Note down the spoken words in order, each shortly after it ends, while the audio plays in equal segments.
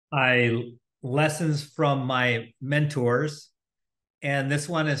I lessons from my mentors, and this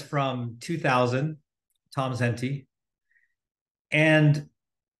one is from 2000, Tom Zenti. And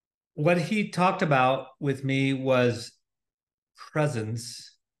what he talked about with me was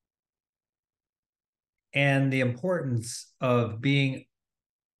presence and the importance of being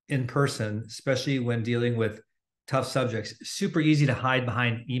in person, especially when dealing with tough subjects. Super easy to hide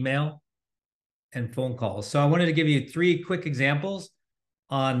behind email and phone calls. So I wanted to give you three quick examples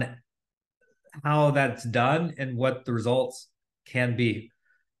on how that's done and what the results can be.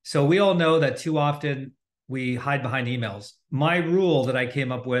 So we all know that too often we hide behind emails. My rule that I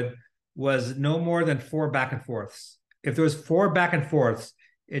came up with was no more than four back and forths. If there was four back and forths,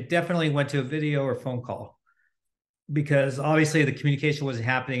 it definitely went to a video or phone call because obviously the communication wasn't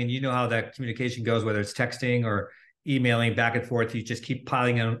happening, and you know how that communication goes, whether it's texting or emailing back and forth. You just keep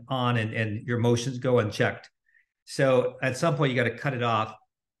piling it on, and your emotions go unchecked. So at some point, you got to cut it off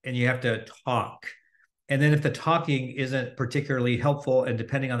and you have to talk. And then if the talking isn't particularly helpful, and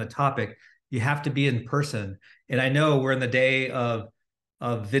depending on the topic, you have to be in person. And I know we're in the day of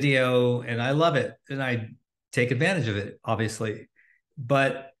video, and I love it, and I take advantage of it, obviously.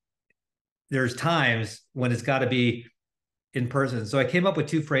 But there's times when it's got to be in person. So I came up with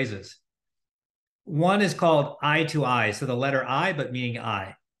two phrases. One is called eye to eye. So the letter I, but meaning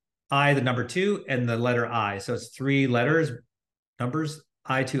I, the number two, and the letter I. So it's three letters, numbers,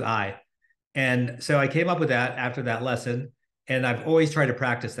 eye to eye. And so I came up with that after that lesson. And I've always tried to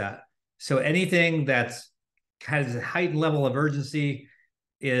practice that. So anything that's has a heightened level of urgency,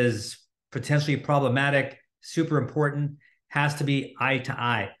 is potentially problematic, super important, has to be eye to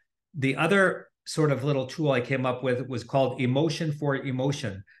eye. The other sort of little tool I came up with was called emotion for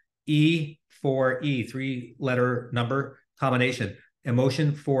emotion. E for E, three letter number combination,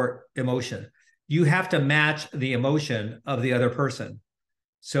 emotion for emotion. You have to match the emotion of the other person.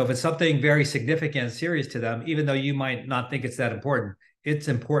 So if it's something very significant and serious to them, even though you might not think it's that important, it's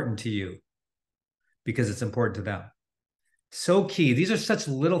important to you because it's important to them. So key. These are such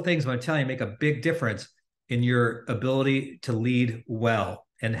little things, but I'm telling you, make a big difference in your ability to lead well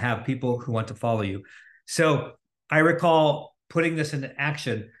and have people who want to follow you. So I recall putting this into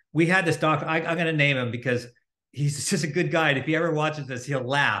action. We had this doctor, I'm going to name him because he's just a good guy. And if he ever watches this, he'll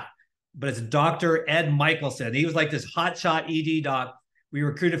laugh. But it's Dr. Ed Michelson. He was like this hotshot ED doc. We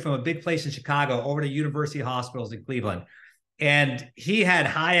recruited from a big place in Chicago over to University Hospitals in Cleveland. And he had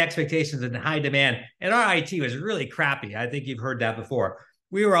high expectations and high demand. And our IT was really crappy. I think you've heard that before.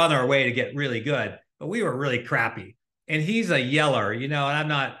 We were on our way to get really good, but we were really crappy. And he's a yeller, and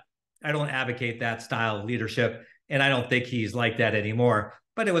I don't advocate that style of leadership. And I don't think he's like that anymore,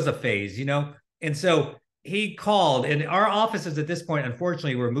 but it was a phase. And so he called, and our offices at this point,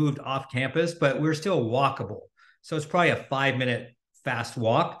 unfortunately, were moved off campus, but we're still walkable. So it's probably a 5-minute fast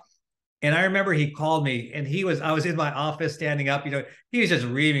walk. And I remember he called me, and I was in my office standing up, he was just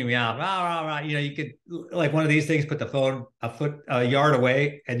reaming me out. Rah, rah, rah. You could, like one of these things, put the phone a yard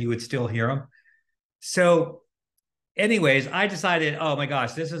away and you would still hear him. So anyways, I decided, oh my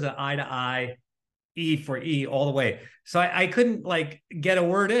gosh, this is an eye to eye, E for E all the way. So I couldn't like get a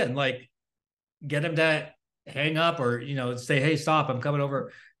word in, like get him to hang up or, say, hey, stop, I'm coming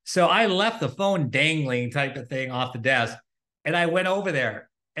over. So I left the phone dangling type of thing off the desk, and I went over there.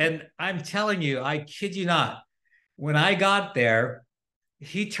 And I'm telling you, I kid you not, when I got there,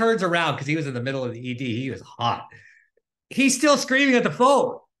 he turns around because he was in the middle of the ED. He was hot. He's still screaming at the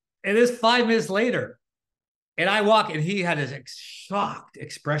phone. And it's 5 minutes later. And I walk, and he had his shocked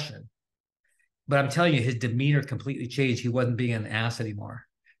expression. But I'm telling you, his demeanor completely changed. He wasn't being an ass anymore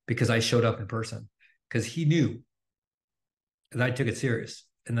because I showed up in person, because he knew that I took it serious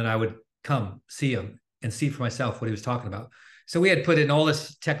and that I would come see him and see for myself what he was talking about. So we had put in all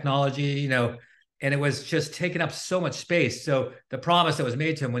this technology, and it was just taking up so much space. So the promise that was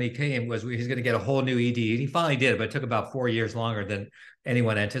made to him when he came was he's going to get a whole new ED. And he finally did, but it took about 4 years longer than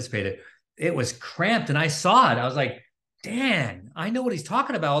anyone anticipated. It was cramped, and I saw it. I was like, Dan, I know what he's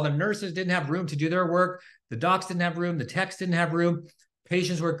talking about. All the nurses didn't have room to do their work. The docs didn't have room. The techs didn't have room.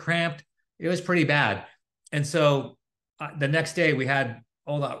 Patients were cramped. It was pretty bad. And so the next day we had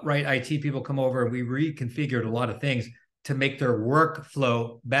all the right IT people come over, and we reconfigured a lot of things to make their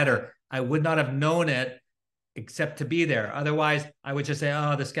workflow better. I would not have known it except to be there. Otherwise, I would just say,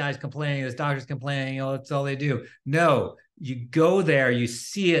 oh, this guy's complaining, this doctor's complaining, that's all they do. No, you go there, you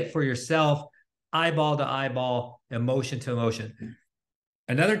see it for yourself, eyeball to eyeball, emotion to emotion.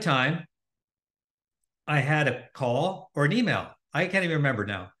 Another time, I had a call or an email. I can't even remember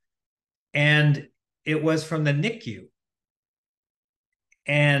now. And it was from the NICU.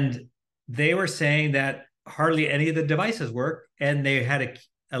 And they were saying that hardly any of the devices work. And they had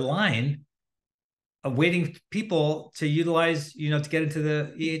a line of waiting people to utilize, to get into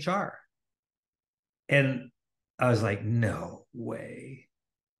the EHR. And I was like, no way.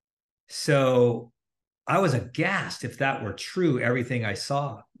 So I was aghast if that were true, everything I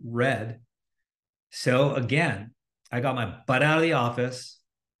saw, read. So again, I got my butt out of the office,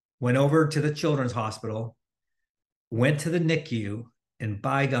 went over to the children's hospital, went to the NICU, and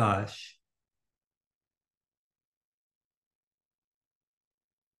by gosh,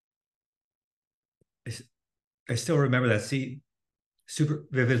 I still remember that scene super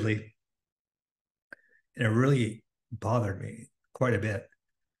vividly. And it really bothered me quite a bit.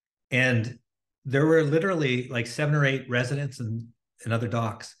 And there were literally like 7 or 8 residents and other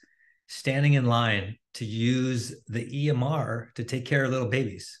docs standing in line to use the EMR to take care of little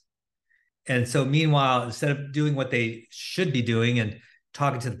babies. And so meanwhile, instead of doing what they should be doing and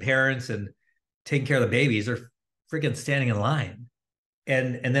talking to the parents and taking care of the babies, they're freaking standing in line.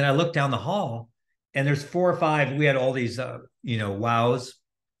 And then I looked down the hall and there's 4 or 5, we had all these wows,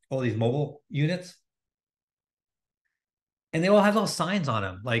 all these mobile units, and they all have little signs on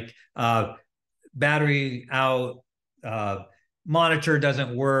them like battery out, uh, monitor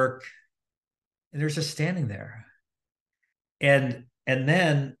doesn't work, and they're just standing there. And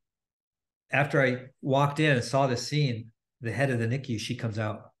then after I walked in and saw this scene, the head of the NICU, she comes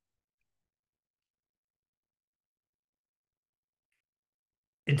out.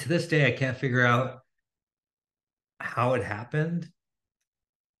 And to this day, I can't figure out how it happened,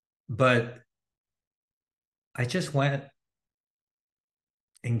 but I just went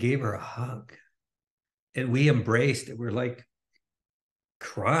and gave her a hug. And we embraced it. We were like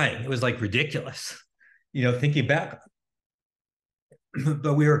crying. It was like ridiculous, thinking back.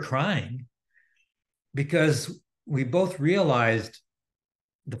 But we were crying because we both realized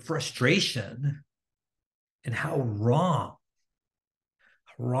the frustration and how wrong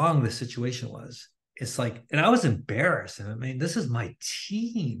the situation was. It's like, and I was embarrassed. And I mean, this is my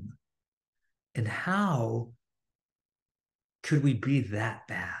team. And how could we be that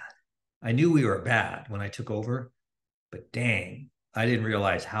bad? I knew we were bad when I took over, but dang, I didn't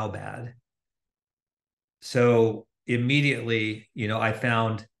realize how bad. So immediately,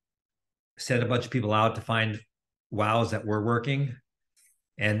 I sent a bunch of people out to find wows that were working.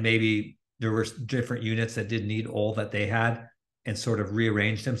 And maybe there were different units that didn't need all that they had, and sort of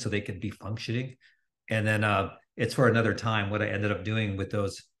rearranged them so they could be functioning. And then it's for another time what I ended up doing with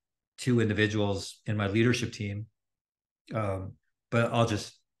those 2 individuals in my leadership team. But I'll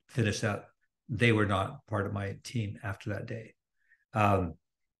just finish that. They were not part of my team after that day.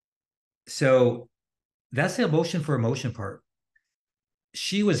 So that's the emotion for emotion part.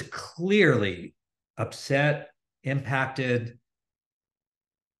 She was clearly upset, impacted,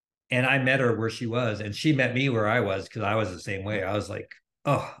 and I met her where she was, and she met me where I was, because I was the same way. I was like,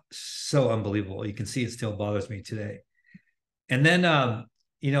 oh, so unbelievable. You can see it still bothers me today. And then,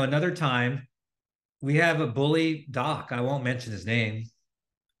 another time we have a bully doc. I won't mention his name,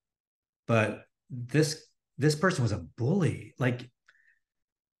 but this person was a bully. Like,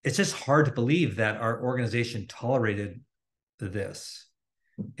 it's just hard to believe that our organization tolerated this.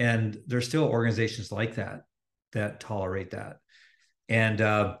 And there's still organizations like that tolerate that.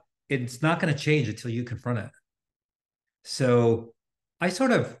 And it's not going to change until you confront it. So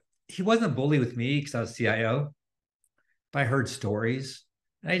he wasn't a bully with me because I was CIO, but I heard stories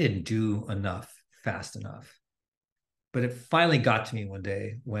and I didn't do enough fast enough. But it finally got to me one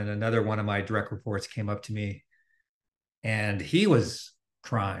day when another one of my direct reports came up to me and he was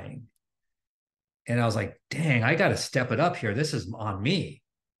crying. And I was like, dang, I got to step it up here. This is on me.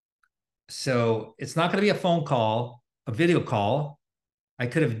 So it's not going to be a phone call, a video call. I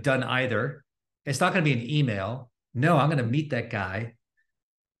could have done either. It's not going to be an email. No, I'm going to meet that guy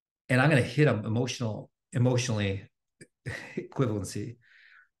and I'm going to hit him emotionally equivalency.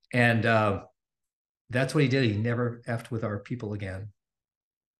 And that's what he did. He never effed with our people again.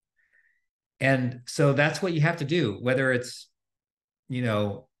 And so that's what you have to do, whether it's,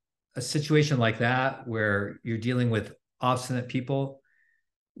 a situation like that where you're dealing with obstinate people,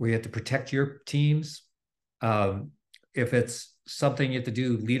 where you have to protect your teams. If it's something you have to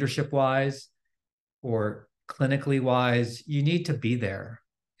do leadership wise or clinically wise, you need to be there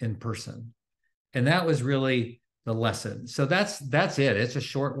in person. And that was really the lesson. So that's it. It's a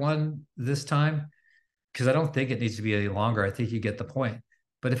short one this time because I don't think it needs to be any longer. I think you get the point.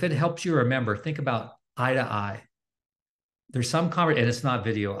 But if it helps you remember, think about eye to eye. There's some and it's not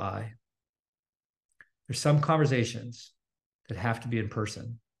video eye. There's some conversations that have to be in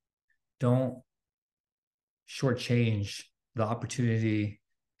person. Don't shortchange the opportunity,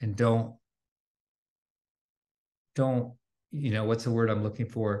 and don't what's the word I'm looking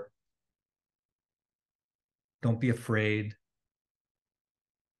for? Don't be afraid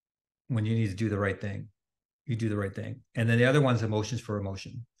when you need to do the right thing. You do the right thing. And then the other one's emotions for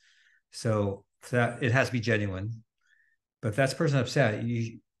emotion. So that it has to be genuine. But if that's person upset,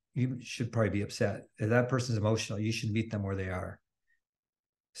 you should probably be upset. If that person's emotional, you should meet them where they are.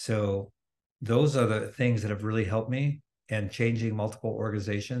 So those are the things that have really helped me. And changing multiple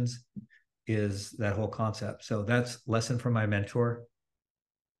organizations is that whole concept. So that's lesson from my mentor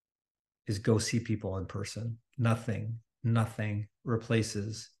is go see people in person. Nothing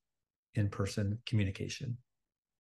replaces in-person communication.